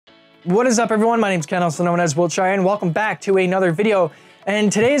What is up, everyone? My name is Ken, also known as Wiltshire, and welcome back to another video.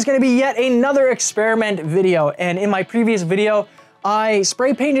 And today is going to be yet another experiment video. And in my previous video, I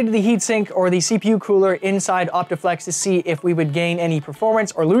spray painted the heatsink or the CPU cooler inside OptiFlex to see if we would gain any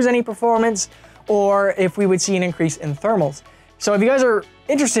performance or lose any performance, or if we would see an increase in thermals. So if you guys are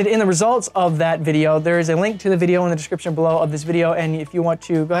interested in the results of that video, there is a link to the video in the description below of this video, and if you want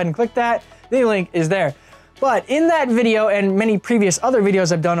to go ahead and click that, the link is there. But in that video and many previous other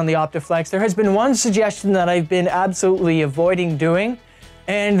videos I've done on the OptiFlex, there has been one suggestion that I've been absolutely avoiding doing,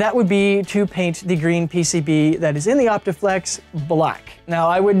 and that would be to paint the green PCB that is in the OptiFlex black. Now,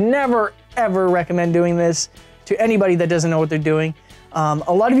 I would never, ever recommend doing this to anybody that doesn't know what they're doing. A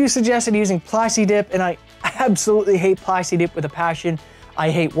lot of you suggested using Plexi-Dip, and I absolutely hate Plexi-Dip with a passion. I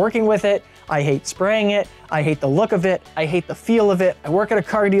hate working with it. I hate spraying it. I hate the look of it. I hate the feel of it. I work at a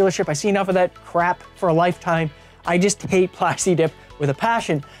car dealership. I see enough of that crap for a lifetime. I just hate Plexi-Dip with a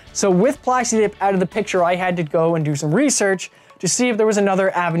passion. So with Plexi-Dip out of the picture, I had to go and do some research to see if there was another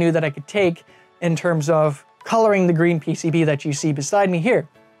avenue that I could take in terms of coloring the green PCB that you see beside me here.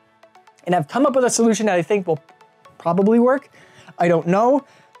 And I've come up with a solution that I think will probably work. I don't know,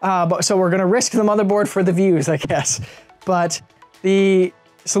 so we're gonna risk the motherboard for the views, I guess. But the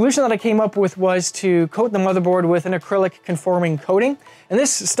solution that I came up with was to coat the motherboard with an acrylic conforming coating. And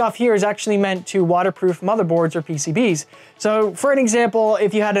this stuff here is actually meant to waterproof motherboards or PCBs. So for an example,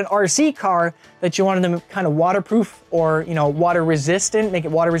 if you had an RC car that you wanted them kind of waterproof or, you know, water resistant, make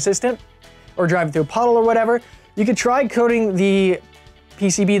it water resistant, or drive it through a puddle or whatever, you could try coating the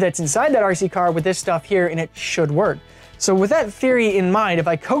PCB that's inside that RC car with this stuff here, and it should work. So with that theory in mind, if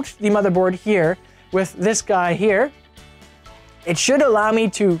I coat the motherboard here with this guy here, it should allow me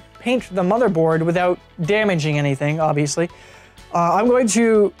to paint the motherboard without damaging anything, obviously. I'm going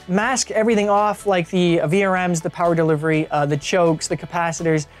to mask everything off, like the VRMs, the power delivery, the chokes, the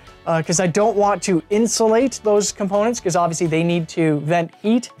capacitors, because I don't want to insulate those components, because obviously they need to vent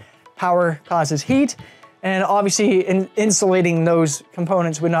heat. Power causes heat, and obviously insulating those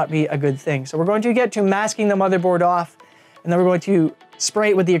components would not be a good thing. So we're going to get to masking the motherboard off, and then we're going to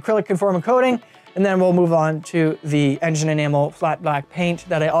spray it with the acrylic conforming coating, and then we'll move on to the engine enamel flat black paint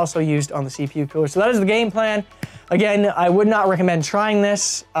that I also used on the CPU cooler. So that is the game plan. Again, I would not recommend trying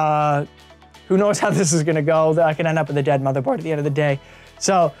this. Who knows how this is gonna go? I could end up with a dead motherboard at the end of the day.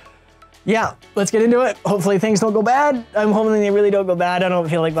 So yeah, let's get into it. Hopefully things don't go bad. I'm hoping they really don't go bad. I don't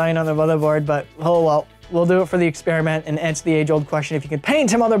feel like buying another motherboard, but oh well. We'll do it for the experiment and answer the age-old question if you can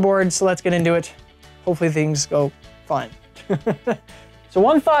paint a motherboard. So let's get into it. Hopefully things go fine. So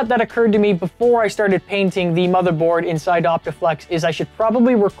one thought that occurred to me before I started painting the motherboard inside OptiFlex is I should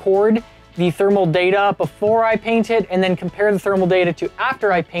probably record the thermal data before I paint it and then compare the thermal data to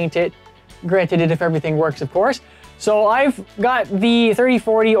after I paint it, granted if everything works, of course. So I've got the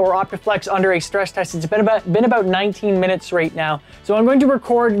 3040 or OptiFlex under a stress test. It's been about 19 minutes right now. So I'm going to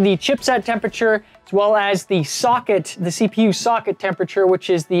record the chipset temperature as well as the socket, the CPU socket temperature, which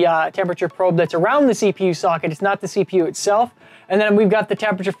is the temperature probe that's around the CPU socket. It's not the CPU itself. And then we've got the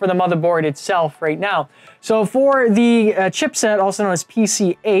temperature for the motherboard itself right now. So for the chipset, also known as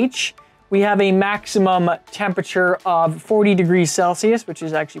PCH, we have a maximum temperature of 40 degrees Celsius, which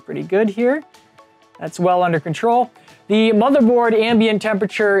is actually pretty good here. That's well under control. The motherboard ambient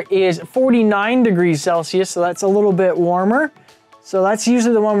temperature is 49 degrees Celsius, so that's a little bit warmer. So that's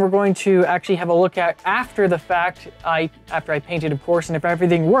usually the one we're going to actually have a look at after the fact, after I painted, of course, and if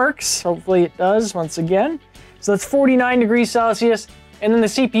everything works, hopefully it does once again. So that's 49 degrees Celsius, and then the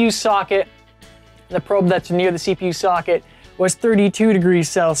CPU socket, the probe that's near the CPU socket, was 32 degrees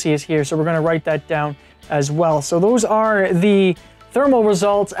Celsius here, so we're gonna write that down as well. So those are the thermal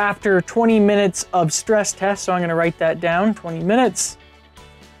results after 20 minutes of stress test, so I'm gonna write that down, 20 minutes.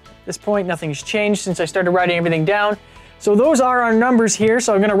 At this point, nothing's changed since I started writing everything down. So those are our numbers here,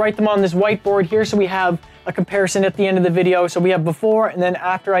 so I'm gonna write them on this whiteboard here, so we have a comparison at the end of the video. So we have before and then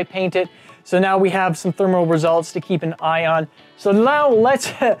after I paint it. So now we have some thermal results to keep an eye on. So now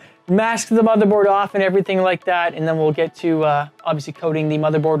let's mask the motherboard off and everything like that, and then we'll get to obviously coating the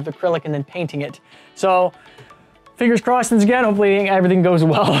motherboard with acrylic and then painting it. So fingers crossed once again, hopefully everything goes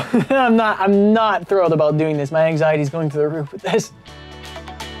well. I'm not thrilled about doing this. My anxiety is going through the roof with this.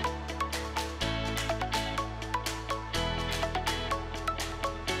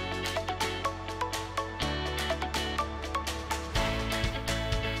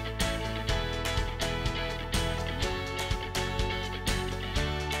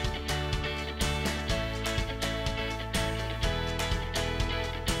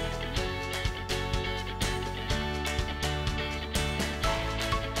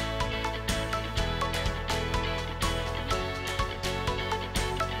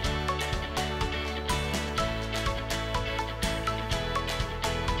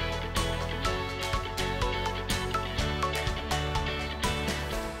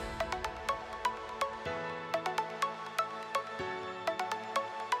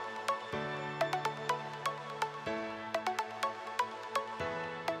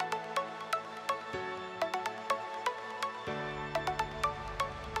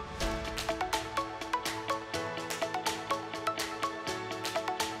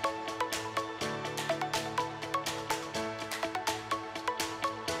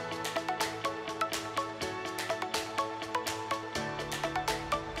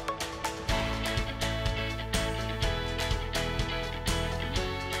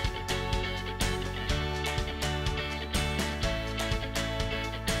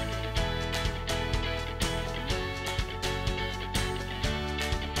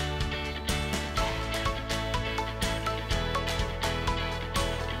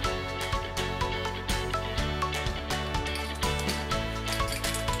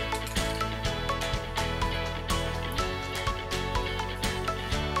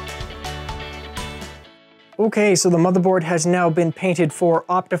 Okay, so the motherboard has now been painted for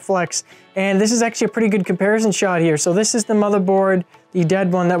OptiFlex, and this is actually a pretty good comparison shot here. So this is the motherboard, the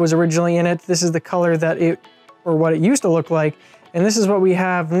dead one that was originally in it. This is the color that what it used to look like. And this is what we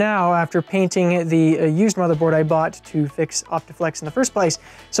have now after painting the used motherboard I bought to fix OptiFlex in the first place.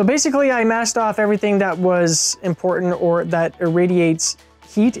 So basically I masked off everything that was important or that irradiates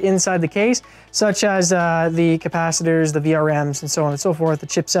heat inside the case, such as the capacitors, the VRMs, and so on and so forth, the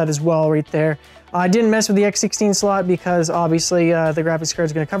chipset as well right there. I didn't mess with the X16 slot because obviously the graphics card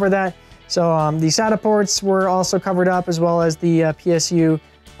is going to cover that. So the SATA ports were also covered up, as well as the PSU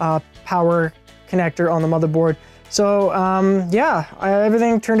power connector on the motherboard. So yeah,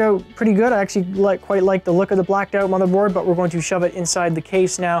 everything turned out pretty good. I actually quite like the look of the blacked out motherboard, but we're going to shove it inside the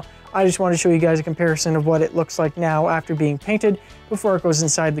case now. I just want to show you guys a comparison of what it looks like now after being painted before it goes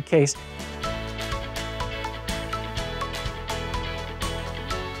inside the case.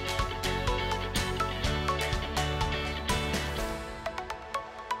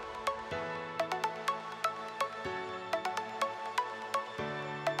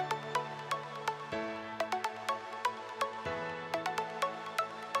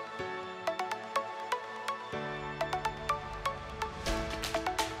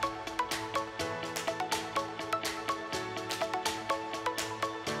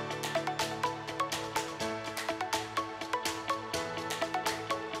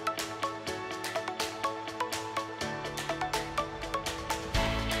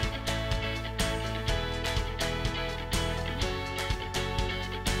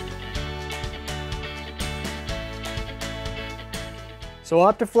 So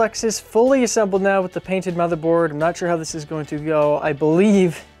OptiFlex is fully assembled now with the painted motherboard. I'm not sure how this is going to go. I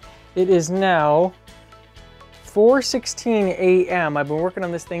believe it is now 4:16 a.m. I've been working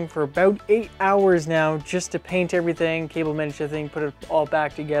on this thing for about 8 hours now just to paint everything, cable manage everything, put it all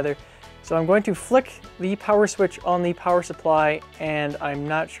back together. So I'm going to flick the power switch on the power supply, and I'm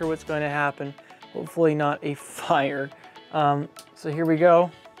not sure what's going to happen. Hopefully not a fire. So here we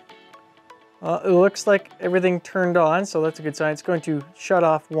go. It looks like everything turned on, so that's a good sign. It's going to shut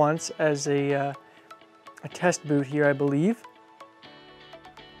off once as a test boot here, I believe.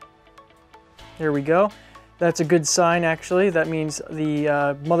 There we go. That's a good sign, actually. That means the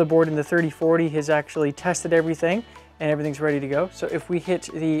motherboard in the 3040 has actually tested everything, and everything's ready to go. So if we hit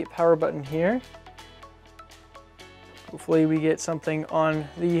the power button here, hopefully we get something on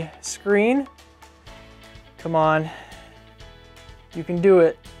the screen. Come on. You can do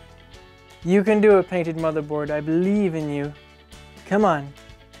it. You can do it, painted motherboard. I believe in you. Come on.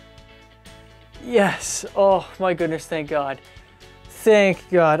 Yes. Oh my goodness, thank God. Thank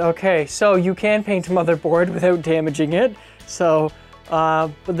God. Okay, so you can paint a motherboard without damaging it. So,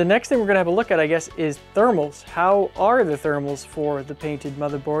 but the next thing we're gonna have a look at, I guess, is thermals. How are the thermals for the painted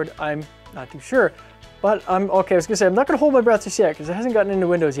motherboard? I'm not too sure. But okay, I was gonna say, I'm not gonna hold my breath just yet because it hasn't gotten into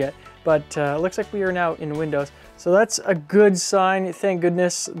Windows yet. But it looks like we are now in Windows. So that's a good sign. Thank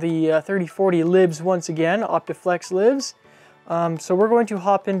goodness the 3040 lives once again. OptiFlex lives. So we're going to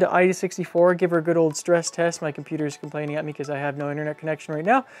hop into ID64, give her a good old stress test. My computer is complaining at me because I have no internet connection right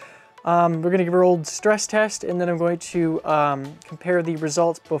now. We're going to give her an old stress test, and then I'm going to compare the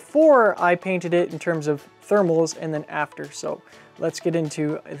results before I painted it in terms of thermals and then after. So let's get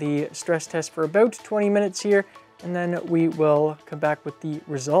into the stress test for about 20 minutes here, and then we will come back with the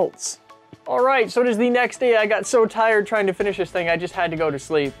results. All right, so it is the next day. I got so tired trying to finish this thing, I just had to go to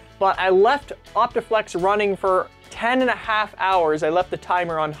sleep. But I left OptiFlex running for 10.5 hours. I left the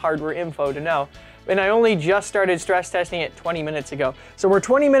timer on hardware info to know. And I only just started stress testing it 20 minutes ago. So we're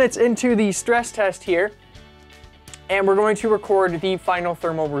 20 minutes into the stress test here, and we're going to record the final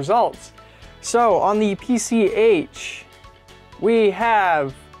thermal results. So on the PCH, we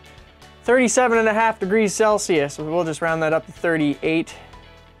have 37.5 degrees Celsius. We'll just round that up to 38.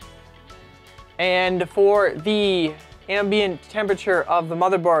 And for the ambient temperature of the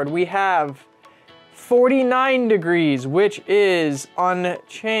motherboard, we have 49 degrees, which is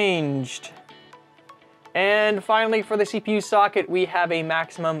unchanged. And finally, for the CPU socket, we have a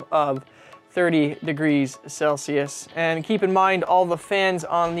maximum of 30 degrees Celsius. And keep in mind, all the fans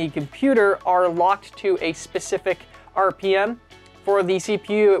on the computer are locked to a specific RPM. For the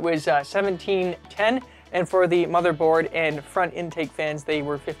CPU, it was 1710, and for the motherboard and front intake fans, they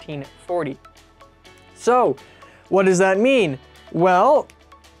were 1540. So, what does that mean? Well,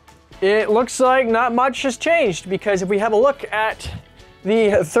 it looks like not much has changed, because if we have a look at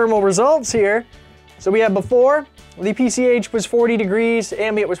the thermal results here, so we have before, the PCH was 40 degrees,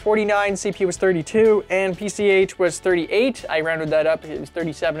 ambient was 49, CPU was 32, and PCH was 38. I rounded that up, it was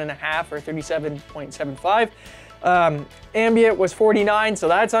 37.5 or 37.75. Ambient was 49, so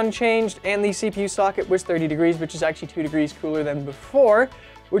that's unchanged, and the CPU socket was 30 degrees, which is actually 2 degrees cooler than before,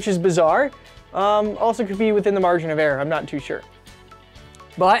 which is bizarre. Also could be within the margin of error, I'm not too sure.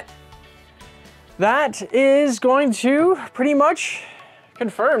 But that is going to pretty much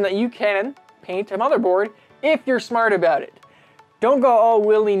confirm that you can paint a motherboard if you're smart about it. Don't go all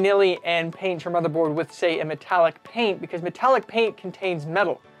willy-nilly and paint your motherboard with, say, a metallic paint, because metallic paint contains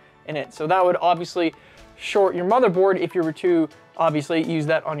metal in it. So that would obviously short your motherboard if you were to obviously use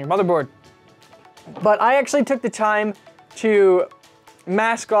that on your motherboard. But I actually took the time to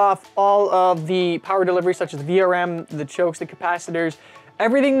mask off all of the power delivery, such as the VRM, the chokes, the capacitors,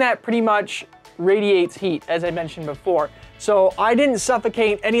 everything that pretty much radiates heat, as I mentioned before. So I didn't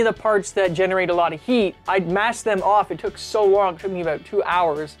suffocate any of the parts that generate a lot of heat. I masked them off. It took so long, it took me about 2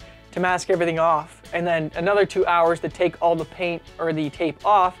 hours to mask everything off, and then another 2 hours to take all the paint or the tape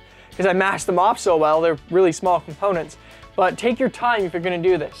off, because I masked them off so well. They're really small components. But take your time if you're gonna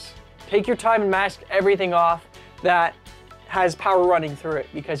do this. Take your time and mask everything off that has power running through it,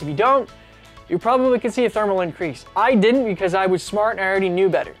 because if you don't, you probably could see a thermal increase. I didn't, because I was smart and I already knew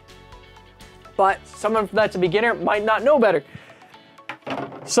better. But someone that's a beginner might not know better.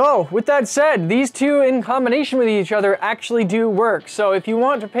 So with that said, these two in combination with each other actually do work. So if you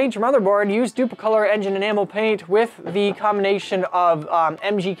want to paint your motherboard, use Deepcool engine enamel paint with the combination of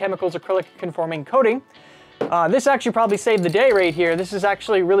MG Chemicals acrylic conforming coating. This actually probably saved the day right here. This is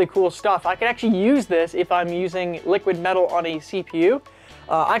actually really cool stuff. I could actually use this if I'm using liquid metal on a CPU.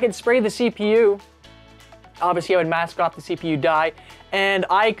 I could spray the CPU. Obviously I would mask off the CPU die, and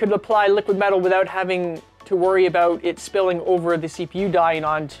I could apply liquid metal without having to worry about it spilling over the CPU die and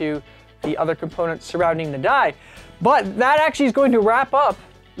onto the other components surrounding the die. But that actually is going to wrap up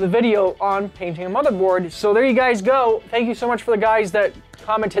the video on painting a motherboard. So there you guys go. Thank you so much for the guys that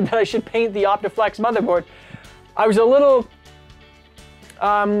commented that I should paint the OptiFlex motherboard. I was a little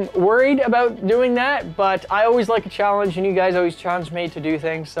worried about doing that, but I always like a challenge, and you guys always challenge me to do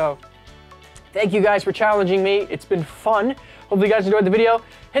things, so thank you guys for challenging me. It's been fun. Hopefully you guys enjoyed the video.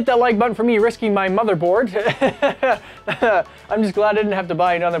 Hit that like button for me risking my motherboard. I'm just glad I didn't have to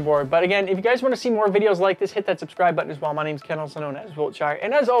buy another board. But again, if you guys want to see more videos like this, hit that subscribe button as well. My name's Ken, also known as Wiltshire.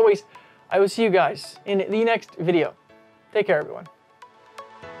 And as always, I will see you guys in the next video. Take care, everyone.